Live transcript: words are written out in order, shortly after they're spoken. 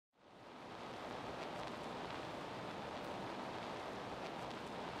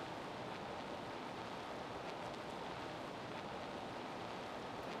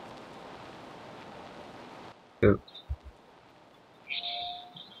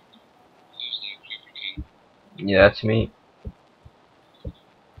Yeah, that's me.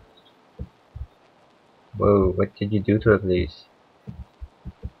 Whoa, what did you do to it, please?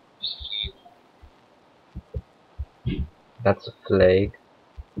 That's a flag.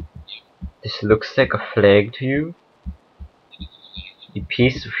 This looks like a flag to you? You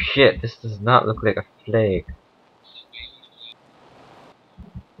piece of shit, this does not look like a flag.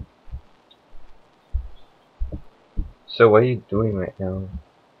 So what are you doing right now?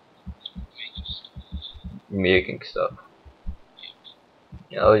 Making stuff.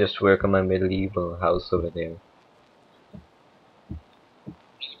 Yeah, I'll just work on my medieval house over there.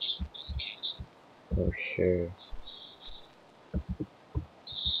 Oh sure.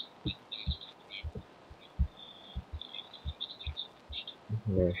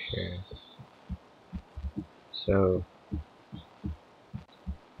 Yeah, sure. So,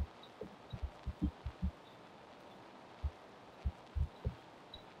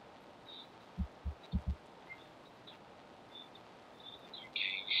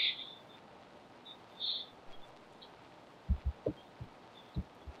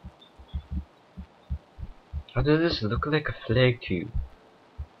 how does this look like a flag to you?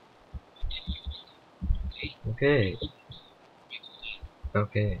 Okay,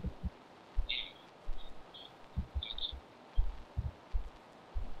 okay.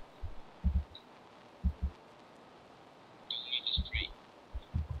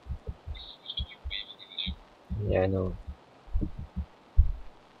 Yeah, I know.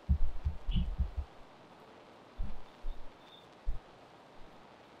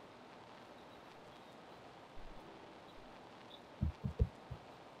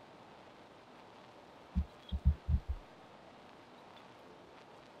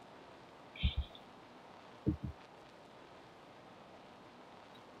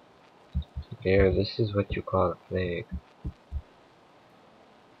 There, this is what you call a flag.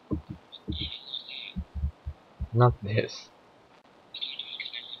 Not this.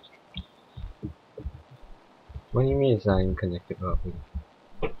 What do you mean it's not even connected properly?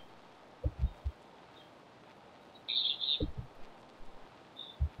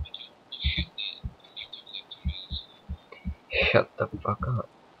 Shut the fuck up.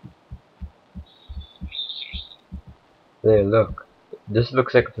 There, look. This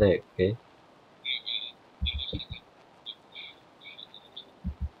looks like a flag, okay?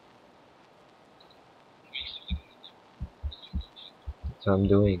 That's what I'm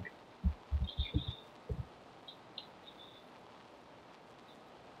doing.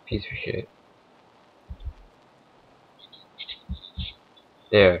 Piece of shit.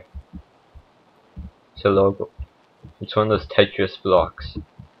 There. It's a logo. It's one of those Tetris blocks.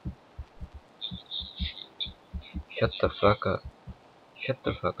 Shut the fuck up. Shut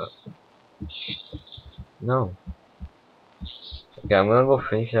the fuck up. No. Okay, I'm gonna go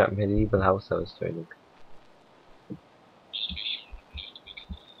finish that medieval house I was starting.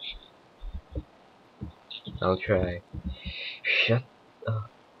 I'll try. Shut up.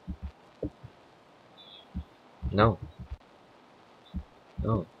 No.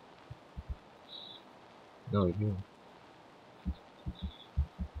 No. No, you.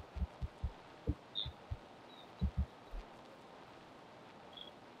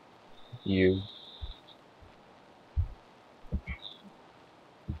 You.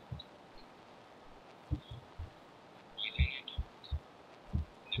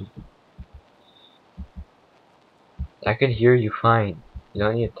 I can hear you fine. You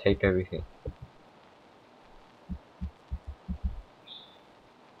don't need to type everything.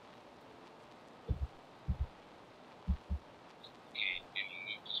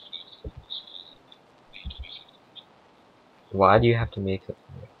 Why do you have to make it?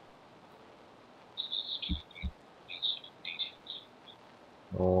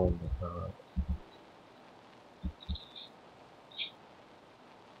 Oh my god.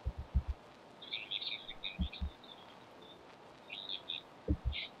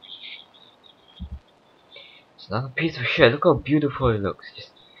 It's not a piece of shit. Look how beautiful it looks.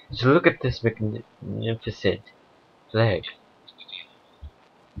 Just look at this magnificent flag.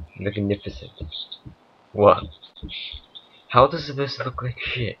 Magnificent. What? How does this look like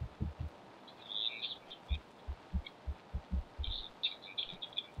shit?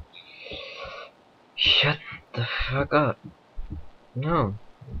 Shut the fuck up. No.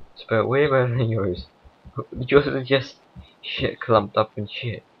 It's way better than yours. Yours is just shit clumped up in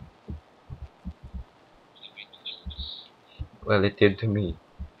shit. Well, it did to me.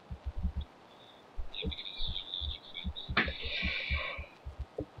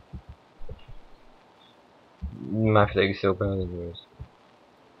 My flag is still better than yours.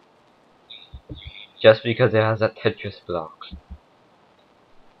 Just because it has that Tetris block.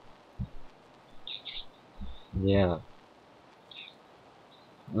 Yeah.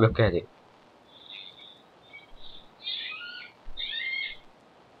 Look at it.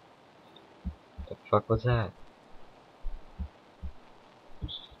 The fuck was that?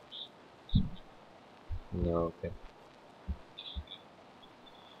 No, okay.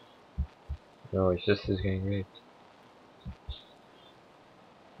 No, it's just his getting raped.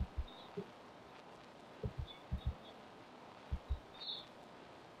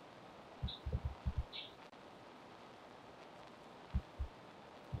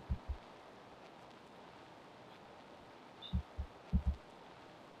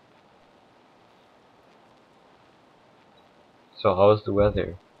 So how's the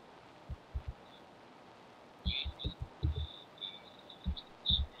weather?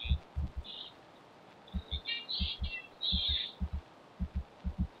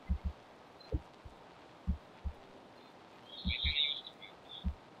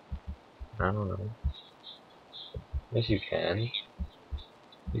 I don't know. Yes, you can.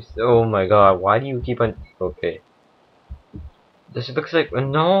 Oh my god, why do you keep on... Okay. This looks like...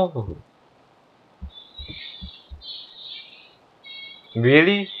 No!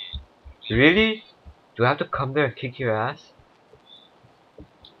 Really? Really? Do I have to come there and kick your ass?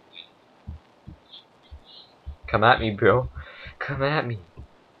 Come at me, bro. Come at me.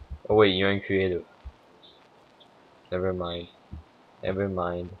 Oh wait, you're in creative. Never mind. Never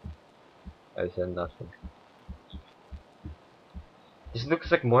mind. I said nothing. This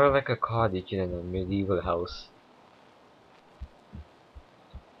looks like more like a cottage than a medieval house.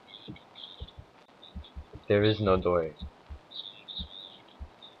 There is no door.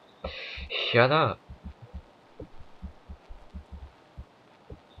 Shut up.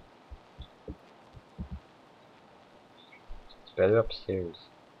 It's better upstairs.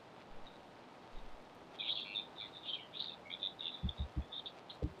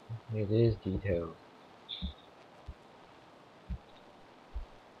 It is detailed.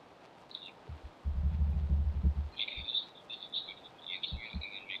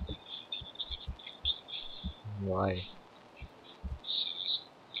 Why?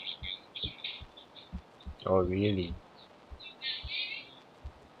 Oh really?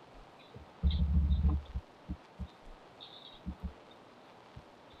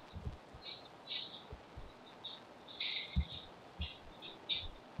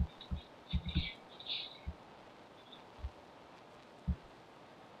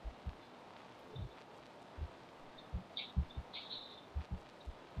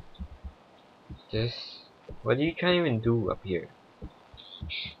 This... What are you trying to even do up here?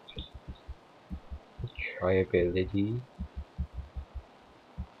 Triability?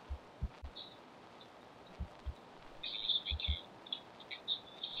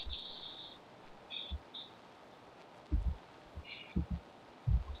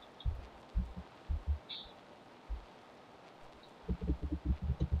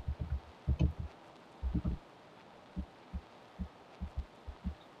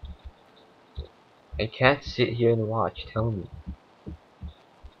 I can't sit here and watch, tell me.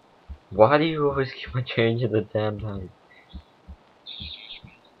 Why do you always keep on changing the damn time?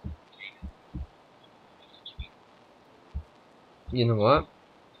 You know what?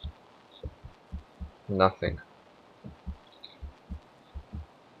 Nothing.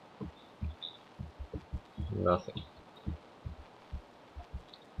 Nothing.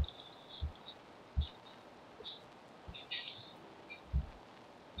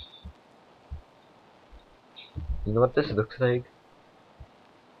 You know what this looks like?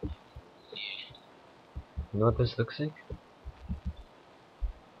 You know what this looks like?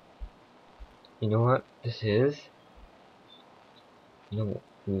 You know what this is? You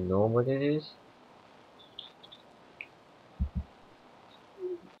know what it is?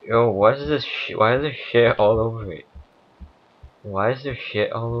 Yo, what is this why is there shit all over it? Why is there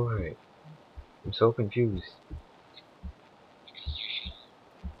shit all over it? I'm so confused.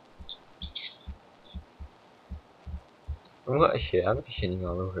 I'm not shit, I'm not shitting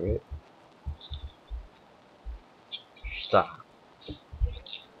all over it. Stop.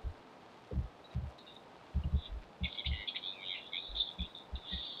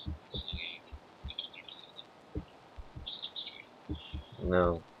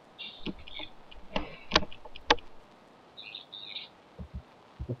 No.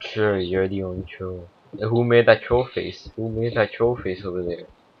 Sure, you're the only troll. Who made that troll face? Who made that troll face over there?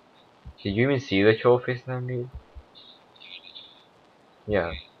 Did you even see the troll face that I made?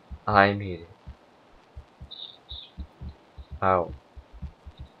 Yeah. I made it. How?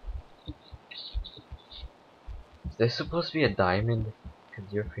 Is there supposed to be a diamond? Cause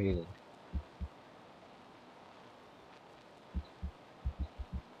you're fading.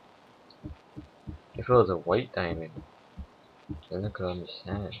 If it was a white diamond, then I could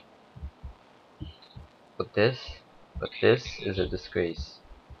understand. But this is a disgrace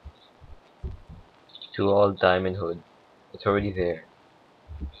to all diamond hood. It's already there.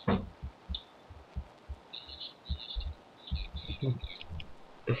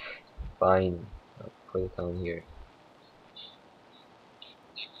 Fine, I'll put it down here.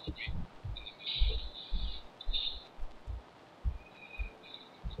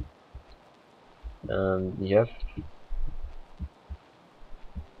 Yep.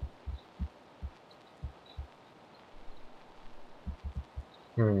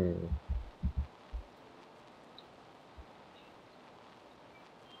 Hmm.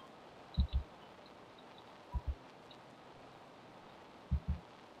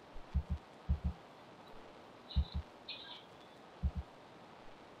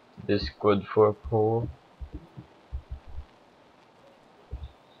 This good for a pole.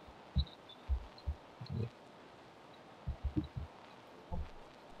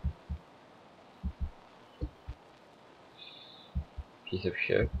 Piece of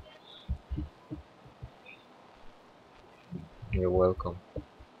shit. You're welcome.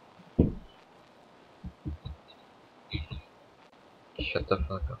 Shut the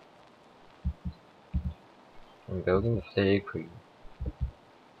fuck up. I'm building a flag for you.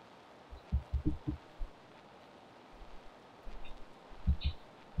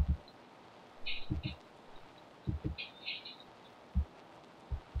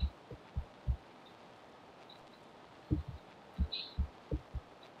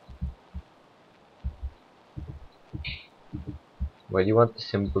 Where do you want the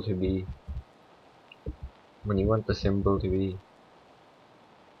symbol to be? When you want the symbol to be?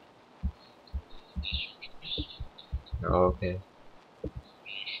 Oh, okay.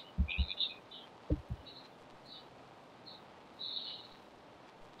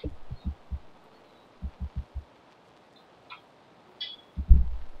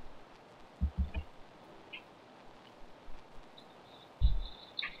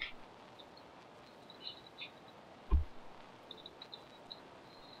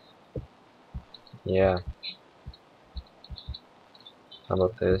 Yeah. How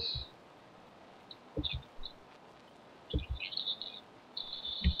about this?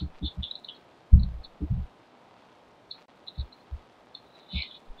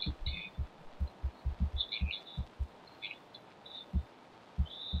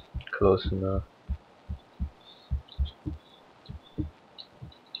 Close enough.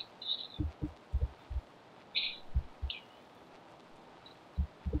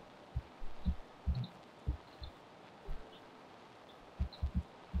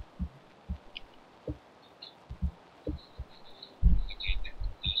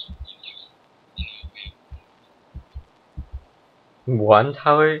 One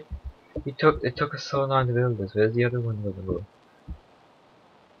tower? It took us so long to build this. Where's the other one gonna go?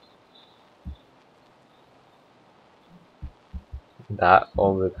 That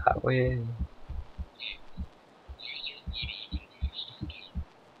over that way?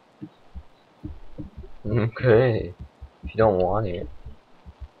 Okay. If you don't want it,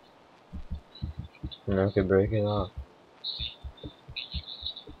 then I could break it off.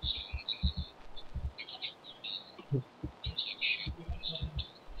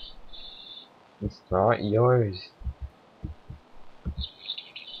 It's not yours.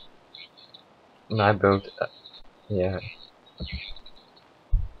 And I built yeah.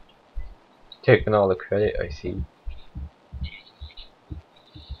 Taking all the credit, I see.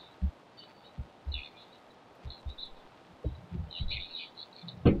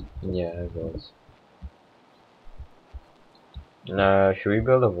 Yeah, it was. Should we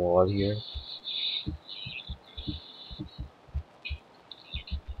build a wall here?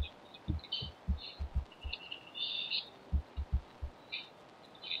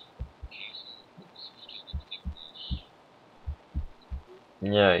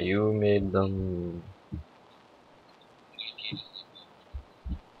 Yeah, you made them.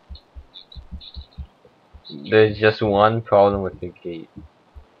 There's just one problem with the gate.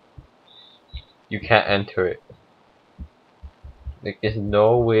 You can't enter it. Like, there's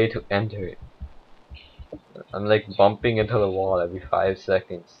no way to enter it. I'm like bumping into the wall every 5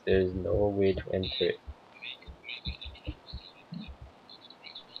 seconds. There's no way to enter it.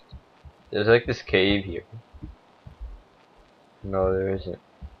 There's like this cave here. No, there isn't.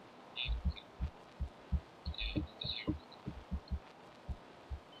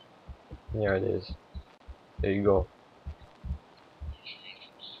 There it is. There you go.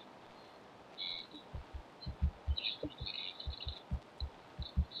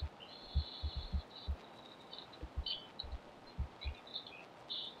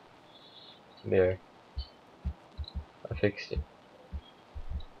 There. fixed it.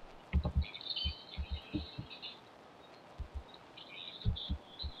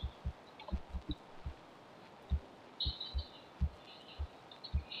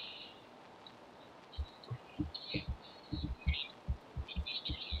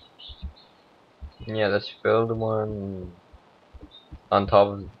 Yeah, let's build one on top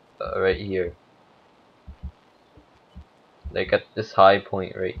of right here. Like at this high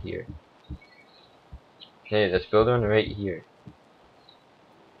point right here. Hey, let's build one right here.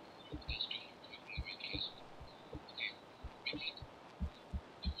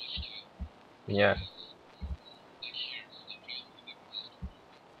 Yeah.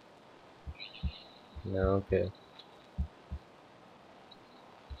 No, okay.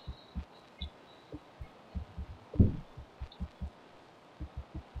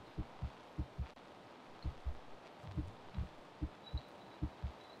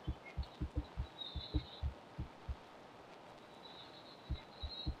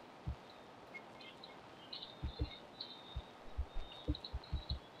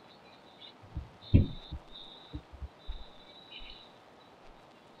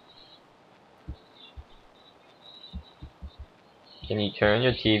 Can you turn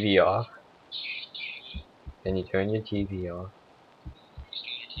your TV off? Can you turn your TV off?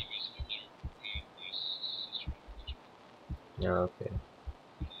 No, okay.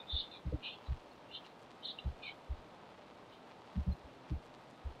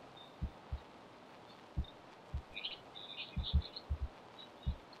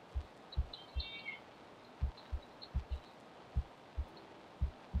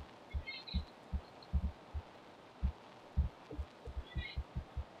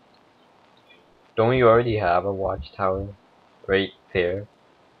 Don't you already have a watchtower? Right there.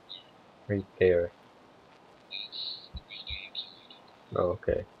 Right there. Oh,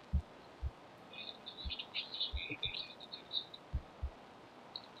 okay.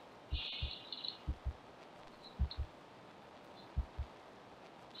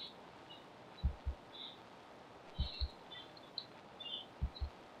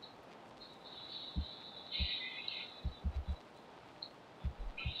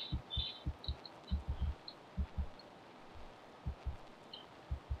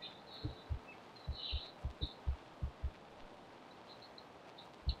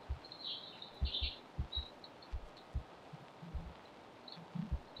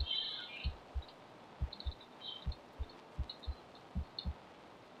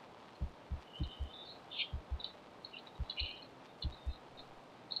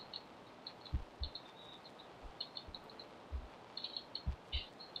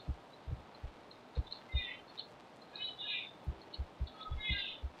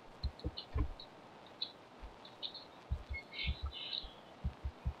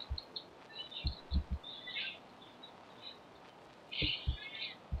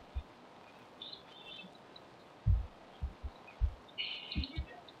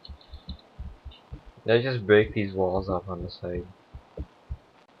 Let's just break these walls up on the side.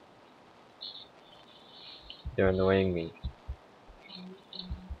 They're annoying me.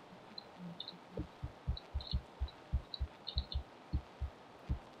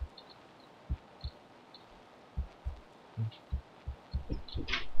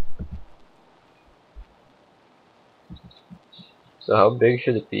 So how big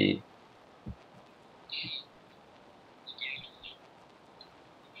should it be?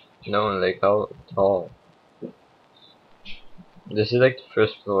 No, like how tall? This is like the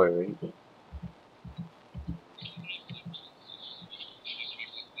first floor, right?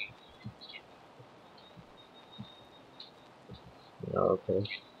 Oh, okay.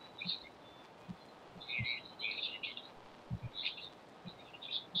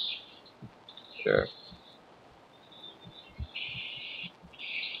 Sure.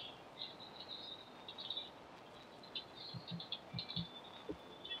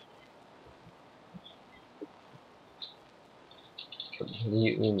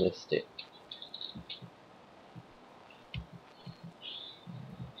 Completely missed it.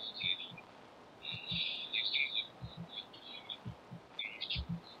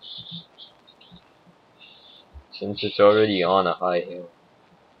 Since it's already on a high hill.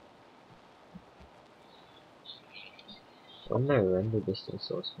 Why did I render this thing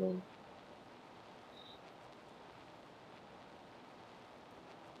so small?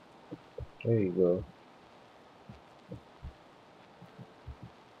 There you go.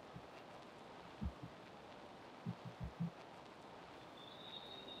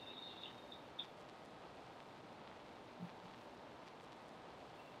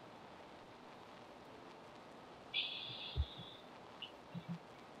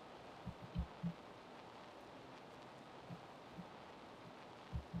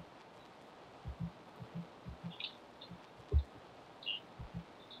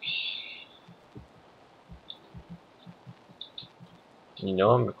 You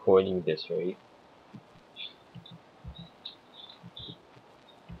know I'm recording this, right?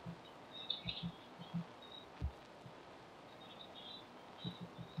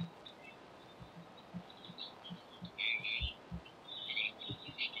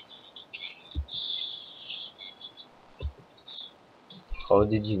 How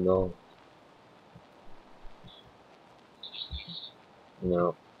did you know?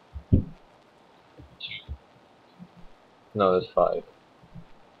 No. No, it's 5.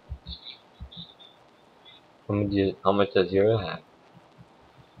 How much does yours have?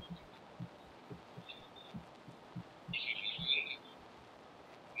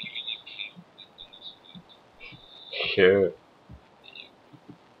 Sure.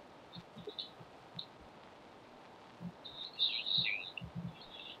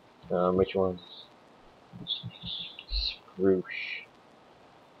 Which one? Spruce.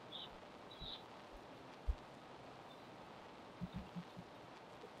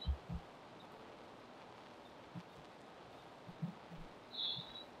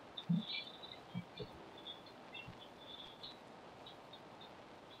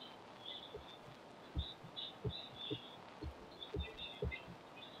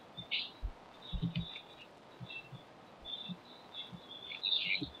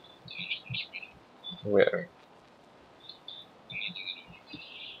 Where?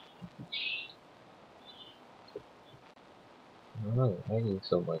 Oh, I need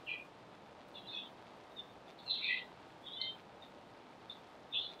so much.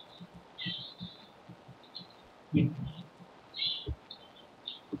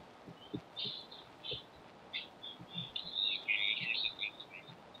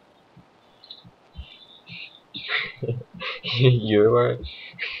 your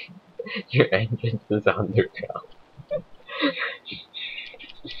your entrance is underground.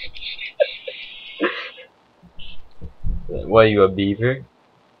 What are you, a beaver?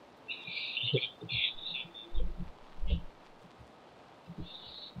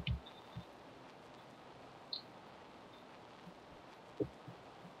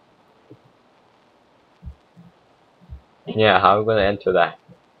 Yeah, how am I gonna enter that?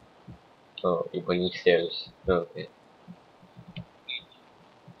 Oh, you're going stairs. Okay.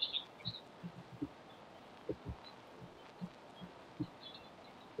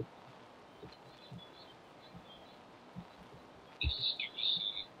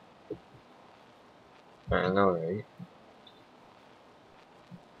 I know, right?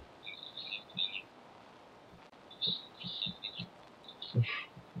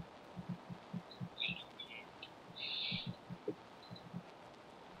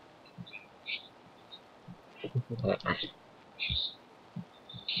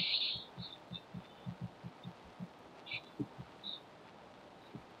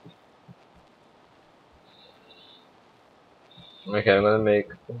 Okay, I'm gonna make.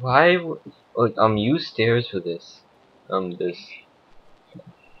 Use stairs for this. This.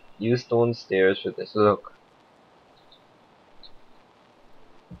 Use stone stairs for this. Look.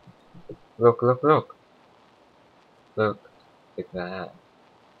 Look, look, look. Look. Like that.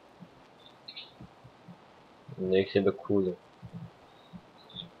 It makes it look cooler.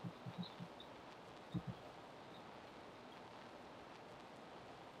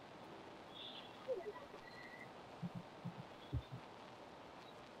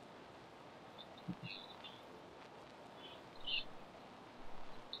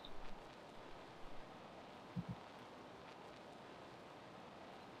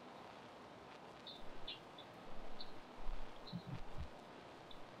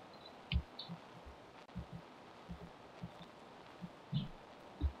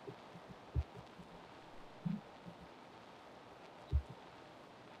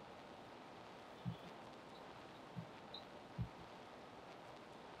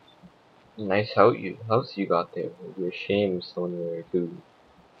 Nice house you got there. It'd be a shame someone were to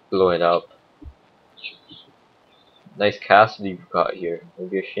blow it up. Nice castle you've got here. It'd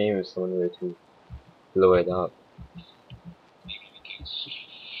be a shame if someone were to blow it up.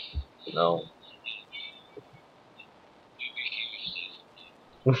 No.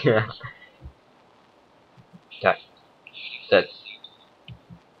 Yeah. That that's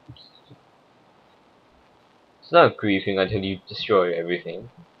it's not grieving until you destroy everything.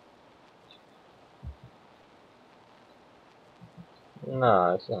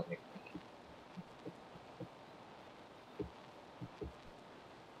 Nah, it's not like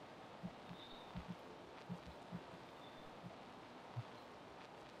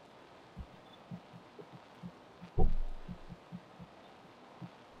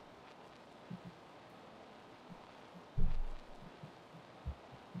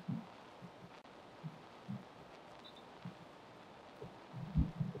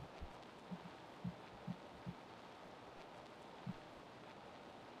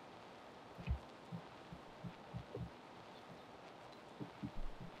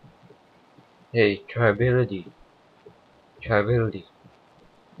Hey, Triability. Triability.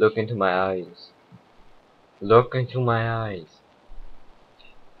 Look into my eyes. Look into my eyes.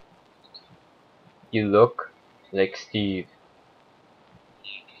 You look like Steve.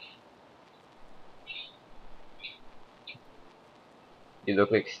 You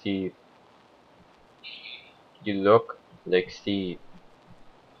look like Steve. You look like Steve.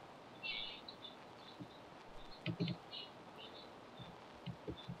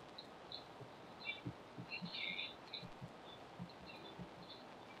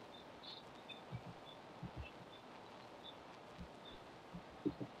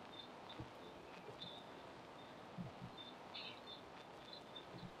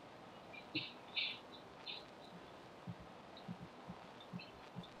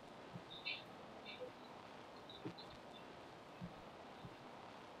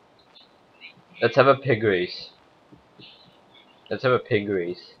 Let's have a pig race. Let's have a pig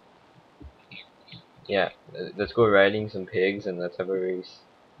race. Yeah, let's go riding some pigs and let's have a race.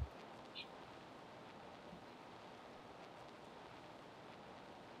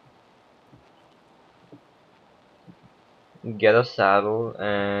 Get a saddle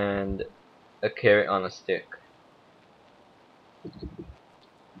and a carrot on a stick.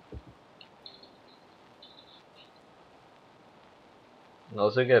 And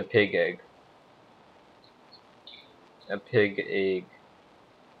also get a pig egg. A pig egg.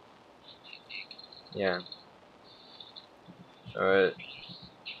 Yeah. Or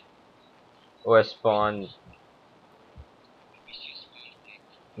a spawn.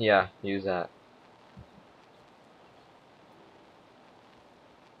 Yeah, use that.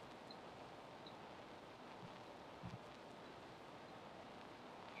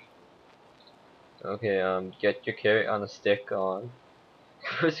 Okay, get your carrot on a stick on.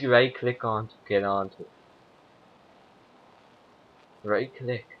 First right click on to get onto it. Right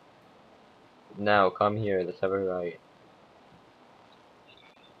click. Now come here, let's have a ride.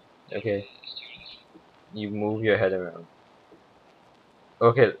 Okay, you move your head around.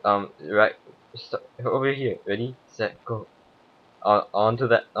 Okay, right, over here. Ready, set, go. Onto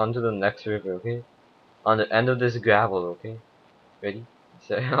the next river. Okay, on the end of this gravel. Okay, ready,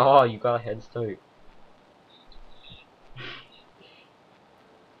 set. Oh, you got a head start.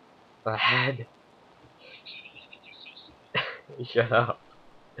 Ahead. Shut up.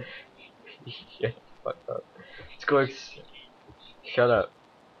 Shut the fuck up. Let's go. Shut up.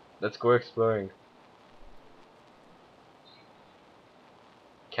 Let's go exploring.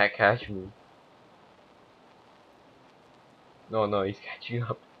 Can't catch me. No, no, he's catching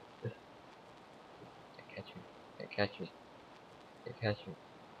up. Can't catch me. Can't catch me. Can't catch me.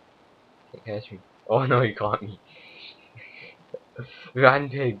 Can't catch me. Oh no, he caught me. Run,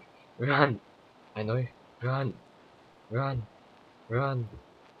 pig. Run. I know you. Run. Run. Run.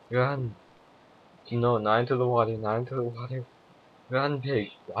 Run. No, not into the water. Not into the water. Run, pig.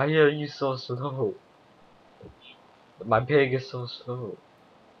 Why are you so slow? My pig is so slow.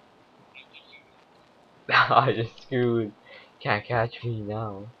 I just screwed. Can't catch me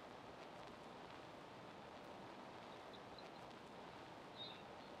now.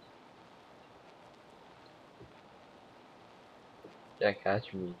 Can't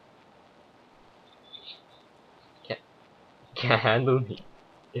catch me. Can't can't handle me.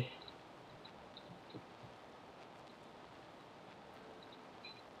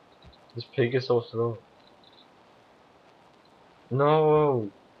 This pig is so slow. No.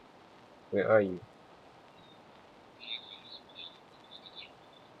 Where are you?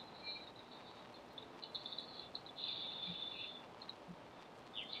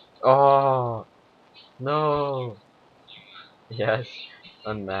 Oh no. Yes,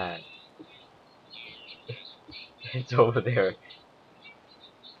 I'm mad. It's over there.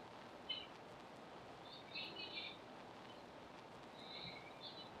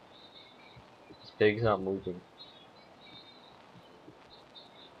 This pig's not moving.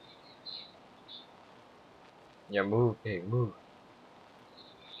 Yeah, move, pig, move.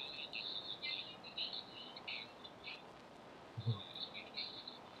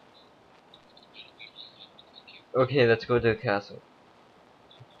 Okay, let's go to the castle.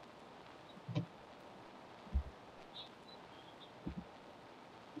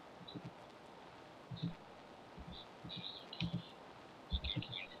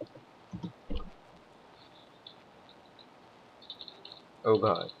 Oh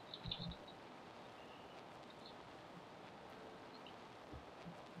god.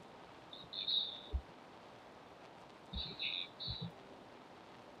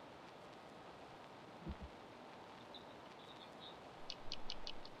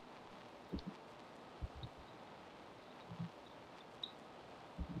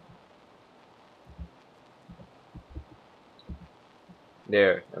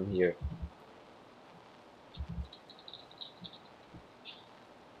 There, I'm here.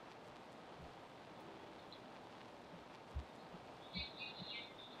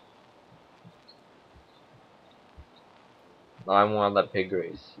 Now I want that pig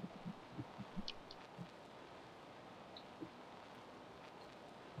race.